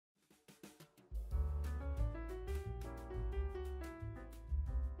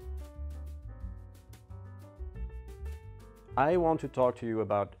I want to talk to you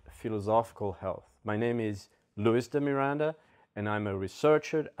about philosophical health. My name is Luis de Miranda, and I'm a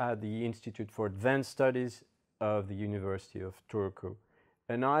researcher at the Institute for Advanced Studies of the University of Turku.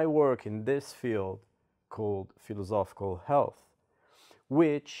 And I work in this field called philosophical health,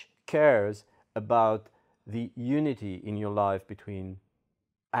 which cares about the unity in your life between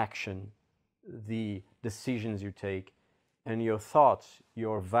action, the decisions you take, and your thoughts,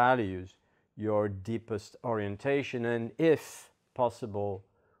 your values, your deepest orientation, and if possible,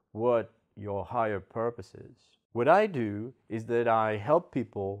 what your higher purpose is. What I do is that I help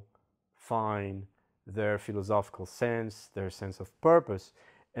people find their philosophical sense, their sense of purpose,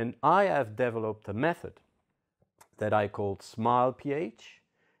 and I have developed a method that I call Smile PH.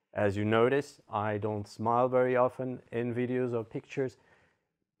 As you notice, I don't smile very often in videos or pictures,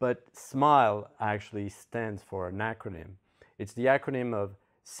 but SMILE actually stands for an acronym. It's the acronym of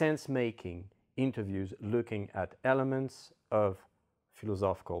sense-making interviews looking at elements of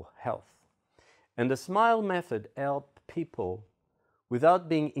philosophical health. And the SMILE method helps people, without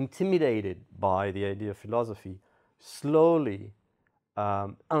being intimidated by the idea of philosophy, slowly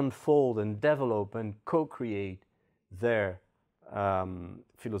unfold and develop and co-create their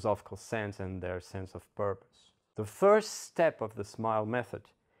philosophical sense and their sense of purpose. The first step of the SMILE method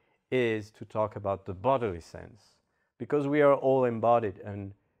is to talk about the bodily sense, because we are all embodied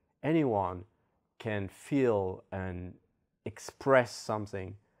and anyone can feel and express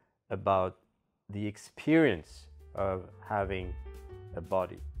something about the experience of having a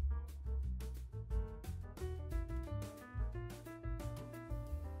body.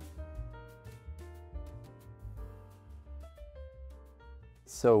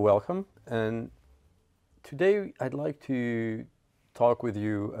 So welcome, and today I'd like to talk with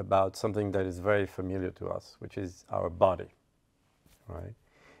you about something that is very familiar to us, which is our body, right?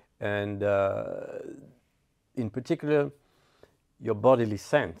 And in particular, your bodily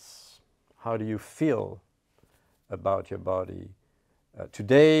sense. How do you feel about your body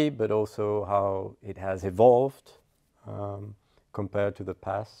today, but also how it has evolved compared to the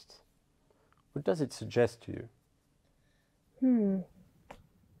past? What does it suggest to you?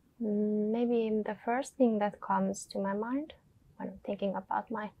 Maybe the first thing that comes to my mind when I'm thinking about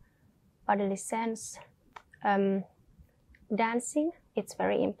my bodily sense, dancing, it's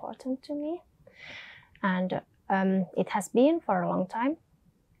very important to me. And it has been for a long time.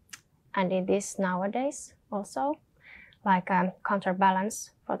 And it is nowadays also like a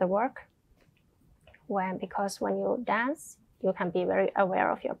counterbalance for the work. Because when you dance, you can be very aware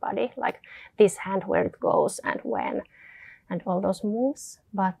of your body, like this hand, where it goes and when, and all those moves.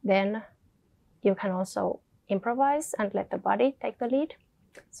 But then you can also improvise and let the body take the lead.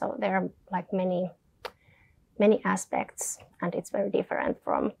 So there are like many aspects, and it's very different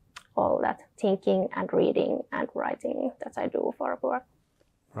from all that thinking and reading and writing that I do for work.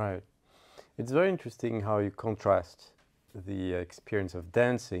 Right. It's very interesting how you contrast the experience of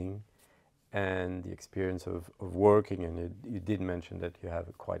dancing and the experience of working, and you did mention that you have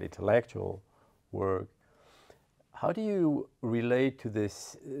a quite intellectual work. How do you relate to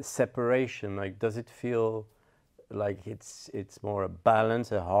this separation? Like, does it feel like it's more a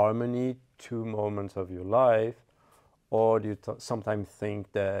balance, a harmony, two moments of your life, or do you sometimes think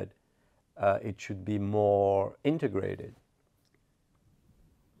that it should be more integrated?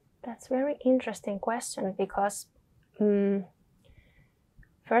 That's a very interesting question, because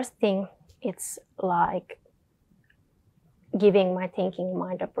first thing, it's like giving my thinking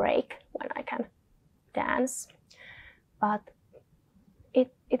mind a break when I can dance. But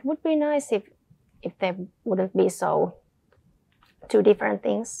it would be nice if there wouldn't be so two different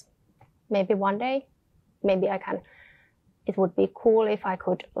things. Maybe one day, maybe it would be cool if I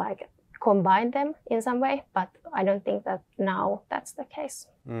could like combine them in some way, but I don't think that now that's the case.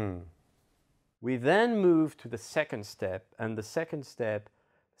 We then move to the second step, and the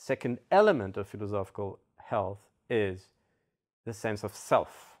second element of philosophical health is the sense of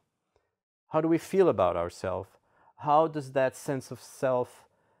self. How do we feel about ourselves? How does that sense of self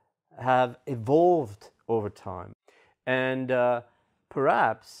have evolved over time? And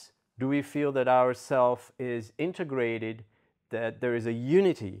perhaps do we feel that our self is integrated, that there is a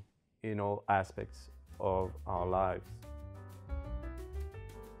unity in all aspects of our lives?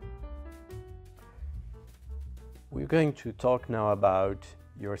 We're going to talk now about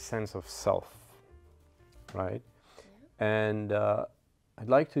your sense of self, right? Yeah. And I'd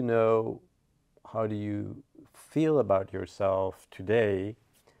like to know, how do you feel about yourself today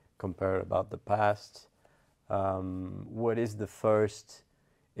compared about the past? What is the first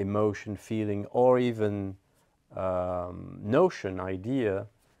emotion, feeling, or even notion, idea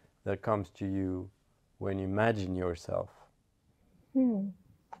that comes to you when you imagine yourself? Hmm.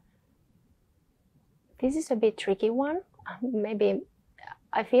 This is a bit tricky one. Maybe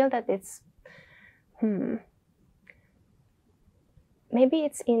I feel that it's, maybe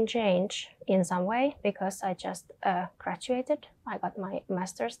it's in change in some way because I just graduated. I got my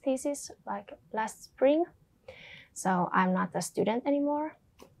master's thesis like last spring. So I'm not a student anymore,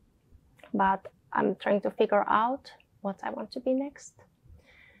 but I'm trying to figure out what I want to be next.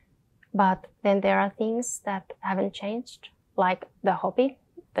 But then there are things that haven't changed, like the hobby,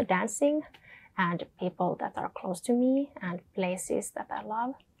 the dancing, and people that are close to me and places that I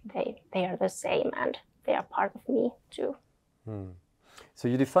love. They are the same and they are part of me too. So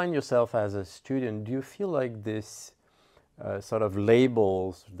you define yourself as a student. Do you feel like this sort of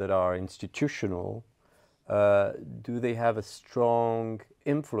labels that are institutional, do they have a strong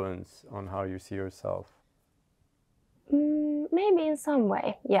influence on how you see yourself? Maybe in some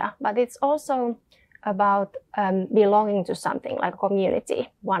way, yeah. But it's also about belonging to something like a community,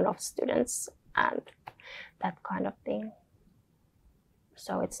 one of students and that kind of thing.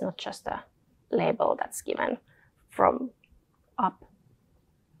 So it's not just a label that's given from up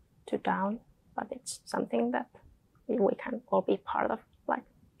to down, but it's something that we can all be part of, like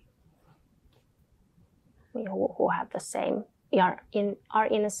we who have the same, are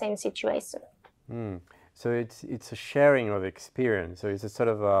in the same situation. So it's a sharing of experience. So it's a sort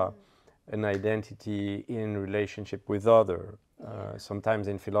of an identity in relationship with other. Sometimes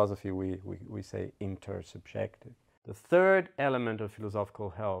in philosophy we say intersubjective. The third element of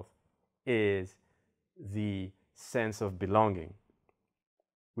philosophical health is the sense of belonging.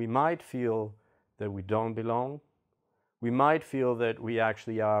 We might feel that we don't belong. We might feel that we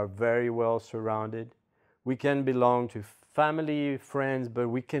actually are very well surrounded. We can belong to family, friends, but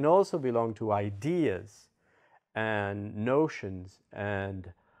we can also belong to ideas and notions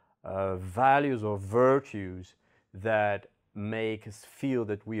and values or virtues that make us feel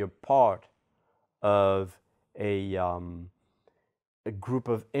that we are part of a group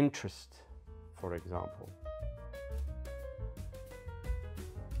of interest, for example.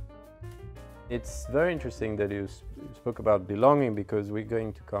 It's very interesting that you spoke about belonging, because we're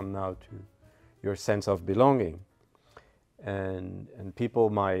going to come now to your sense of belonging. And people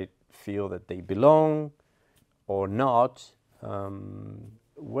might feel that they belong or not.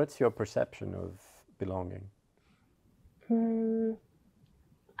 What's your perception of belonging?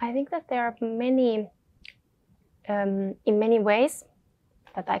 I think that there are many, in many ways,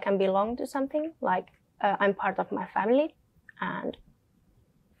 that I can belong to something. Like I'm part of my family and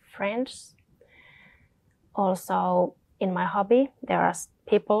friends. Also, in my hobby, there are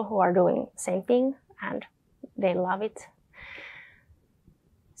people who are doing the same thing and they love it.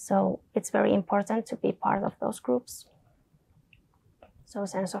 So it's very important to be part of those groups. So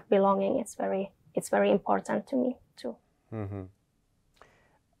sense of belonging, it's very important to me too. Mm-hmm.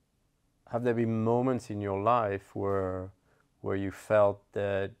 Have there been moments in your life where you felt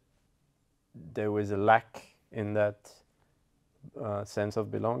that there was a lack in that sense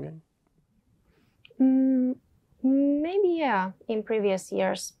of belonging? Maybe, yeah, in previous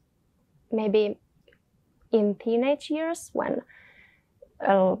years. Maybe in teenage years when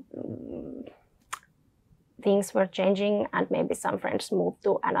things were changing and maybe some friends moved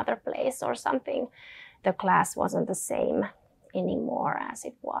to another place or something. The class wasn't the same anymore as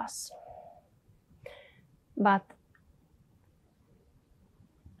it was. But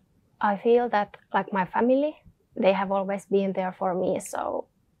I feel that, like my family, they have always been there for me. So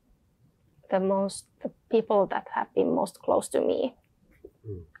the people that have been most close to me,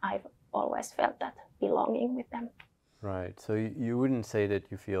 I've always felt that belonging with them. Right. So you wouldn't say that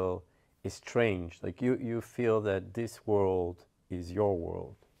you feel estranged, like you feel that this world is your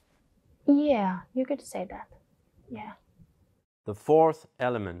world. Yeah, you could say that. Yeah. The fourth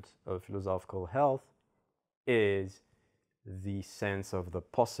element of philosophical health is the sense of the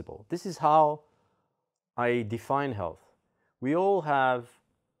possible. This is how I define health. We all have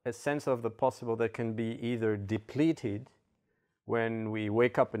a sense of the possible that can be either depleted when we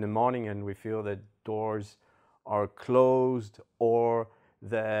wake up in the morning and we feel that doors are closed, or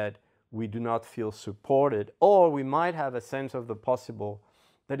that we do not feel supported, or we might have a sense of the possible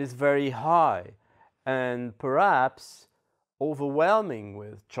that is very high and perhaps overwhelming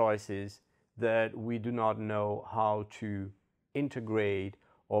with choices that we do not know how to integrate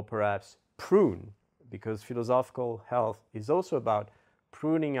or perhaps prune, because philosophical health is also about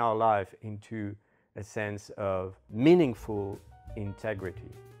pruning our life into a sense of meaningful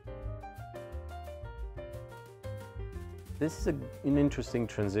integrity. This is an interesting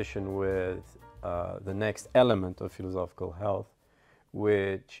transition with the next element of philosophical health,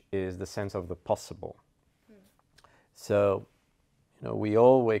 which is the sense of the possible. So we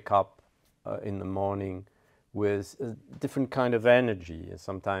all wake up in the morning with a different kind of energy.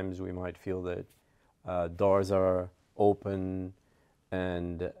 Sometimes we might feel that doors are open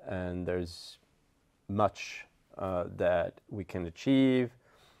and there's much that we can achieve,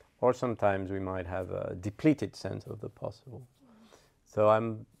 or sometimes we might have a depleted sense of the possible. So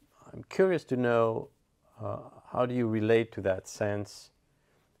I'm curious to know how do you relate to that sense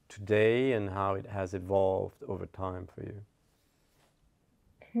today and how it has evolved over time for you?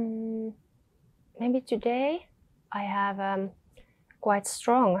 Maybe today I have a quite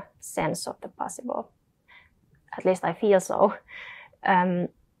strong sense of the possible. At least I feel so.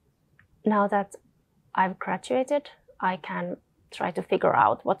 Now that I've graduated, I can try to figure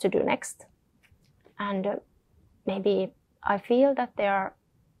out what to do next. And maybe I feel that there are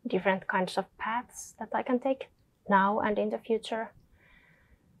different kinds of paths that I can take now and in the future.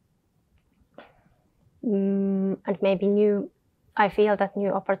 And maybe I feel that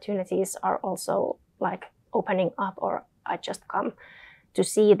new opportunities are also like opening up, or I just come to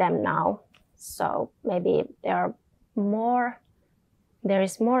see them now. So maybe there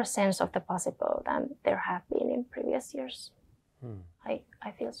is more sense of the possible than there have been in previous years.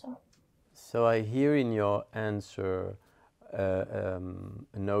 I feel so. So I hear in your answer a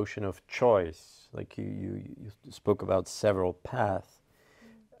notion of choice, like you spoke about several paths.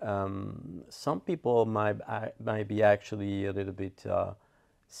 Some people might be actually a little bit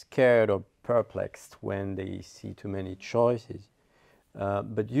scared or perplexed when they see too many choices.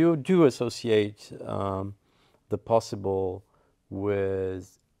 But you do associate the possible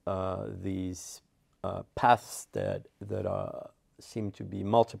with these paths that seem to be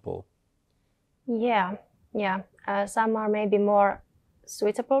multiple. Yeah. Some are maybe more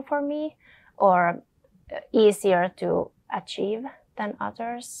suitable for me or easier to achieve than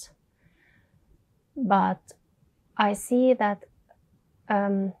others. But I see that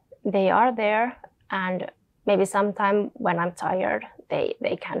they are there, and maybe sometime when I'm tired,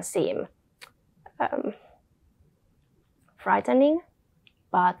 they can seem frightening.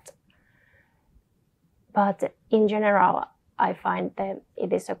 But in general, I find that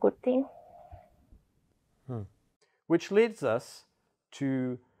it is a good thing. Which leads us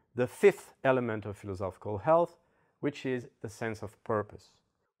to the fifth element of philosophical health, which is the sense of purpose.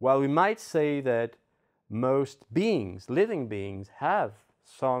 While we might say that most beings, living beings, have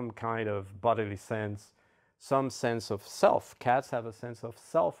some kind of bodily sense, some sense of self. Cats have a sense of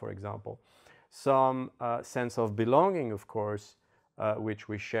self, for example. Some sense of belonging, of course, which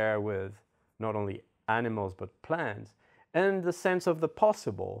we share with not only animals but plants. And the sense of the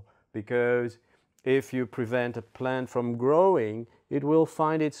possible, because if you prevent a plant from growing, it will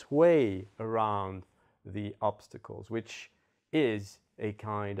find its way around the obstacles, which is a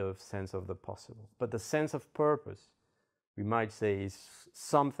kind of sense of the possible. But the sense of purpose, we might say, is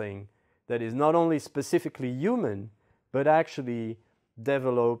something that is not only specifically human, but actually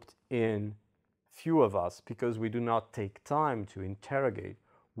developed in few of us, because we do not take time to interrogate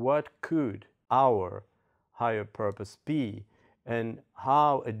what could our higher purpose be, and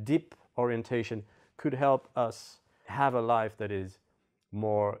how a deep orientation could help us have a life that is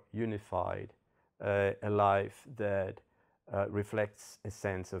more unified, a life that reflects a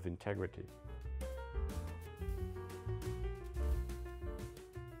sense of integrity.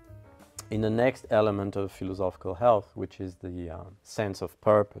 In the next element of philosophical health, which is the sense of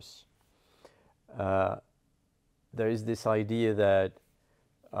purpose, there is this idea that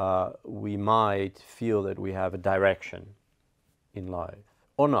we might feel that we have a direction in life,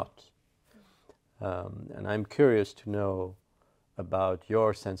 or not. And I'm curious to know about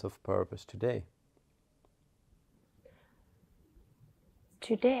your sense of purpose today.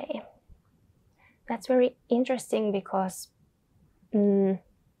 Today, that's very interesting, because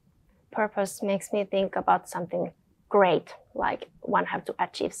purpose makes me think about something great, like one have to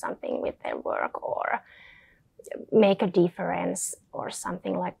achieve something with their work or make a difference or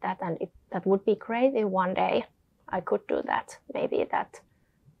something like that. And that would be great if one day I could do that. Maybe that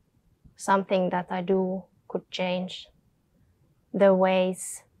something that I do could change the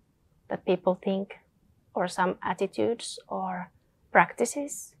ways that people think, or some attitudes or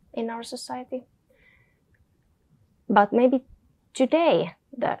practices in our society. But maybe today,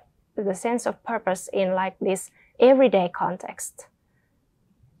 the sense of purpose in like this everyday context,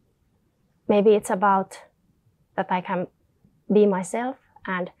 maybe it's about that I can be myself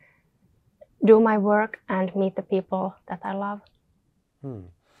and do my work and meet the people that I love.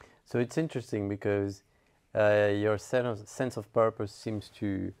 So it's interesting, because your sense of purpose seems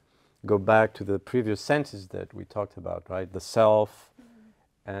to go back to the previous senses that we talked about, right? The self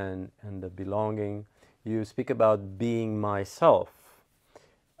and the belonging. You speak about being myself.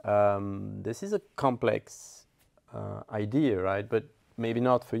 This is a complex idea, right? But maybe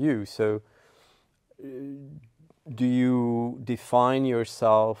not for you. So do you define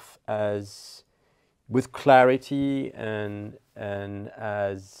yourself as with clarity and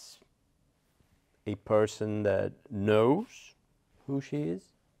as a person that knows who she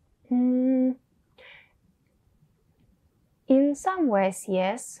is? In some ways,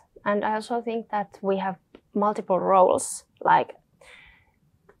 yes. And I also think that we have multiple roles, like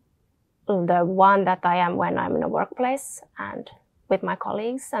the one that I am when I'm in a workplace and with my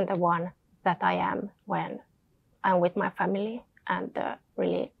colleagues, and the one that I am when I'm with my family and the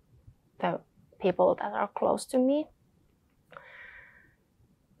people that are close to me.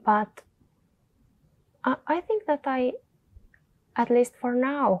 But I think that at least for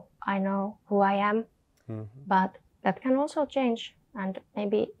now, I know who I am, but that can also change, and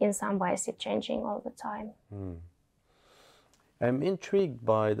maybe in some ways it's changing all the time. I'm intrigued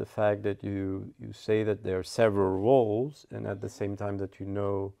by the fact that you say that there are several roles, and at the same time that you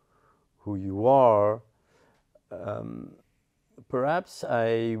know who you are. Perhaps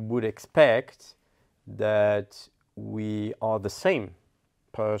I would expect that we are the same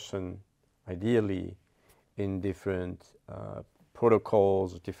person, ideally, in different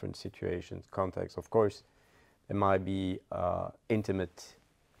protocols, different situations, contexts. Of course, there might be intimate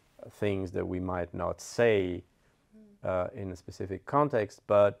things that we might not say in a specific context,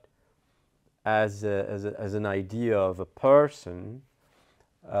 but as an idea of a person,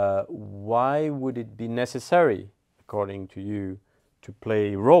 why would it be necessary, according to you, to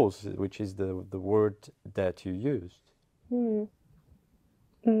play roles, which is the word that you used?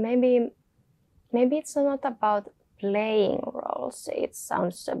 Maybe it's not about playing roles. It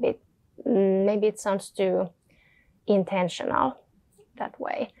sounds a bit, maybe it sounds too intentional that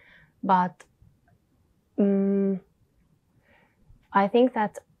way. But I think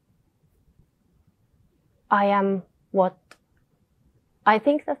that I am what I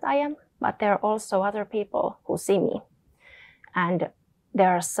think that I am, but there are also other people who see me. And there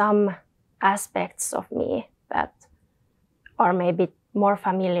are some aspects of me that are maybe more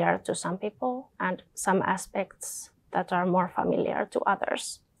familiar to some people and some aspects that are more familiar to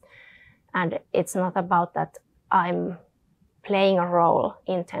others. And it's not about that I'm playing a role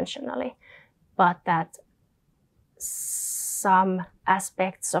intentionally, but that some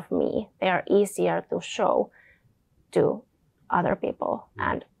aspects of me, they are easier to show to other people,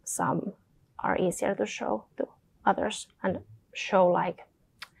 and some are easier to show to others, and show like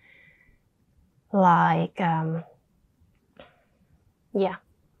yeah,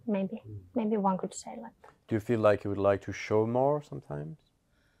 maybe one could say like that. Do you feel like you would like to show more sometimes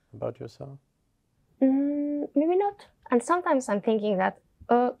about yourself? Maybe not. And sometimes I'm thinking that,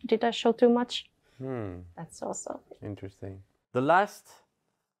 did I show too much? That's also interesting. The last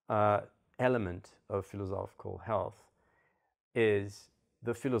element of philosophical health is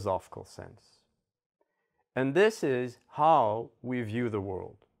the philosophical sense. And this is how we view the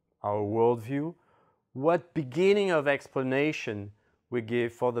world, our worldview, what beginning of explanation we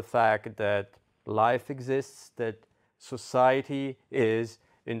give for the fact that life exists, that society is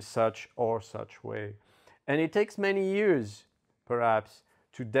in such or such way. And it takes many years, perhaps,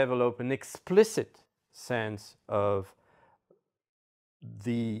 to develop an explicit sense of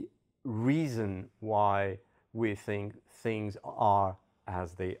the reason why we think things are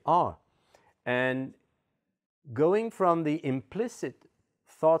as they are. And going from the implicit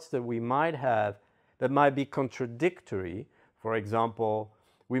thoughts that we might have that might be contradictory, for example,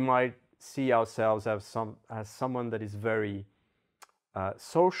 we might see ourselves as someone that is very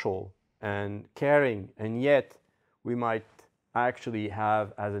social and caring, and yet we might actually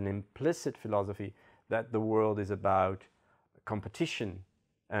have as an implicit philosophy that the world is about competition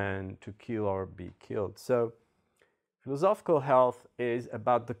and to kill or be killed. So philosophical health is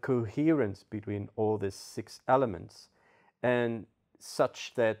about the coherence between all these 6 elements, and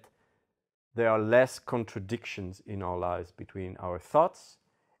such that there are less contradictions in our lives between our thoughts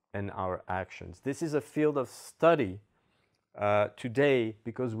and our actions. This is a field of study today,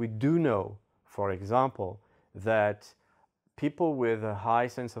 because we do know, for example, that people with a high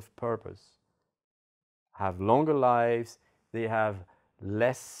sense of purpose have longer lives, they have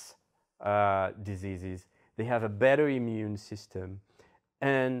less diseases, they have a better immune system,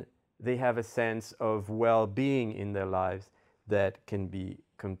 and they have a sense of well-being in their lives that can be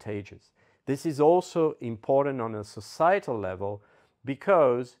contagious. This is also important on a societal level,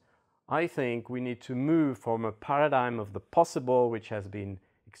 because I think we need to move from a paradigm of the possible, which has been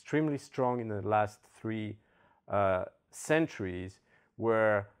extremely strong in the last 3 centuries,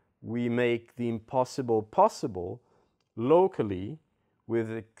 where we make the impossible possible locally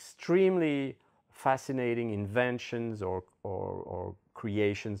with extremely fascinating inventions or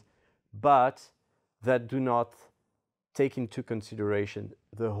creations, but that do not take into consideration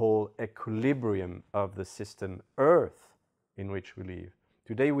the whole equilibrium of the system Earth in which we live.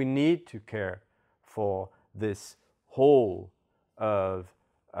 Today we need to care for this whole of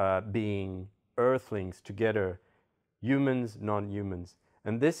being Earthlings together, humans, non-humans.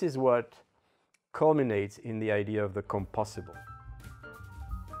 And this is what culminates in the idea of the compossible.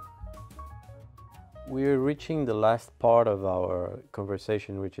 We're reaching the last part of our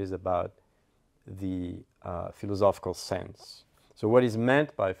conversation, which is about the philosophical sense. So what is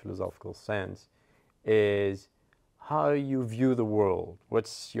meant by philosophical sense is how you view the world.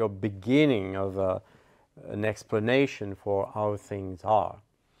 What's your beginning of an explanation for how things are?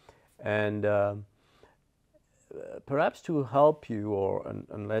 And perhaps to help you, or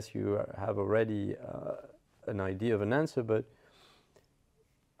unless you have already an idea of an answer, but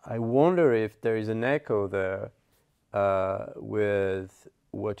I wonder if there is an echo there with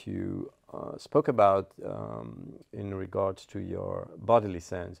what you spoke about in regards to your bodily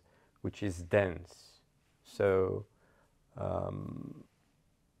sense, which is dance. So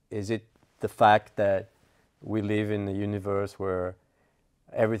is it the fact that we live in a universe where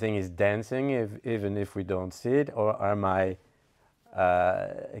everything is dancing, even if we don't see it, or am I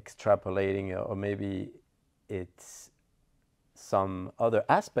extrapolating, or maybe it's some other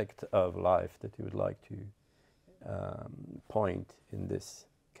aspect of life that you would like to point in this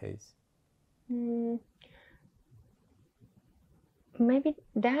case? Maybe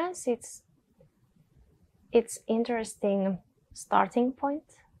dance, it's interesting starting point,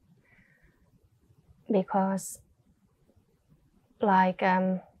 because like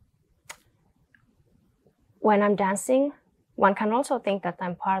when I'm dancing, one can also think that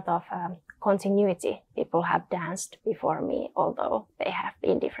I'm part of continuity. People have danced before me, although they have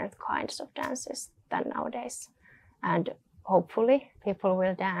been different kinds of dances than nowadays. And hopefully people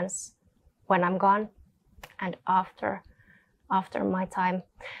will dance when I'm gone and after my time.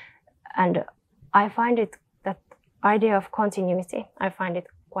 And I find it, that idea of continuity, I find it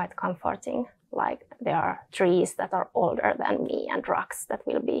quite comforting. Like there are trees that are older than me and rocks that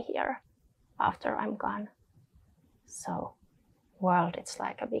will be here after I'm gone. So world, it's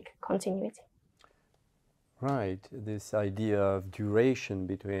like a big continuity. Right, this idea of duration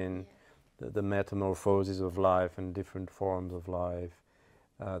between the metamorphosis of life and different forms of life,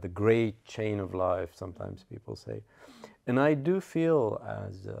 the great chain of life, sometimes people say. And I do feel,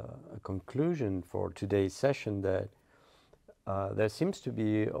 as a conclusion for today's session, that there seems to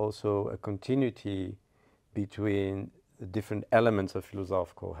be also a continuity between the different elements of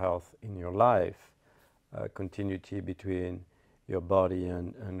philosophical health in your life, continuity between your body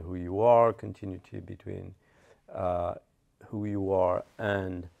and who you are, continuity between who you are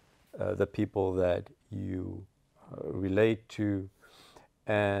and the people that you relate to,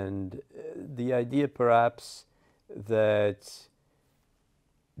 and the idea perhaps that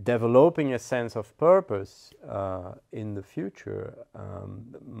developing a sense of purpose in the future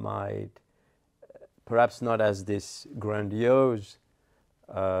might, perhaps not as this grandiose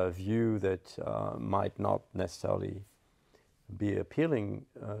view that might not necessarily be appealing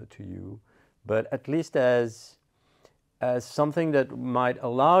to you, but at least as something that might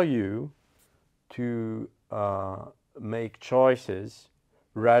allow you to make choices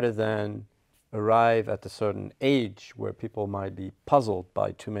rather than arrive at a certain age where people might be puzzled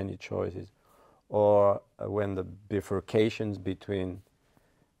by too many choices, or when the bifurcations between,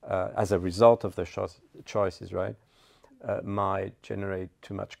 as a result of the choices, right, might generate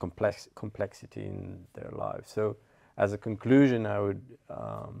too much complexity in their lives. So as a conclusion, I would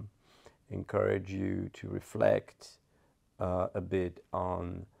encourage you to reflect a bit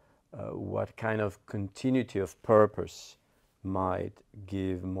on what kind of continuity of purpose might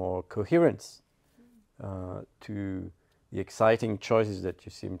give more coherence to the exciting choices that you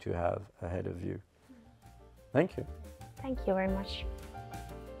seem to have ahead of you. Thank you. Thank you very much.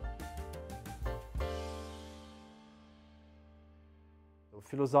 So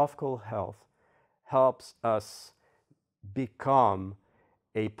philosophical health helps us become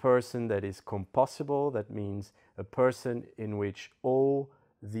a person that is compossible. That means a person in which all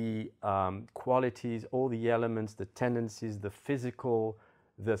the qualities, all the elements, the tendencies, the physical,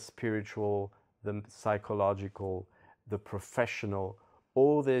 the spiritual, the psychological, the professional,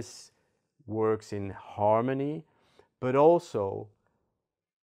 all this works in harmony, but also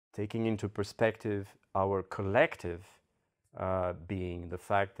taking into perspective our collective being, the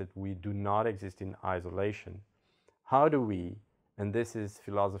fact that we do not exist in isolation. How do we, and this is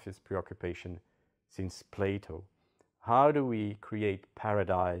philosophy's preoccupation since Plato, How do we create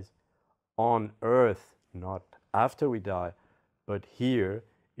paradise on earth, not after we die, but here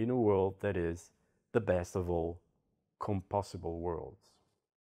in a world that is the best of all compossible worlds?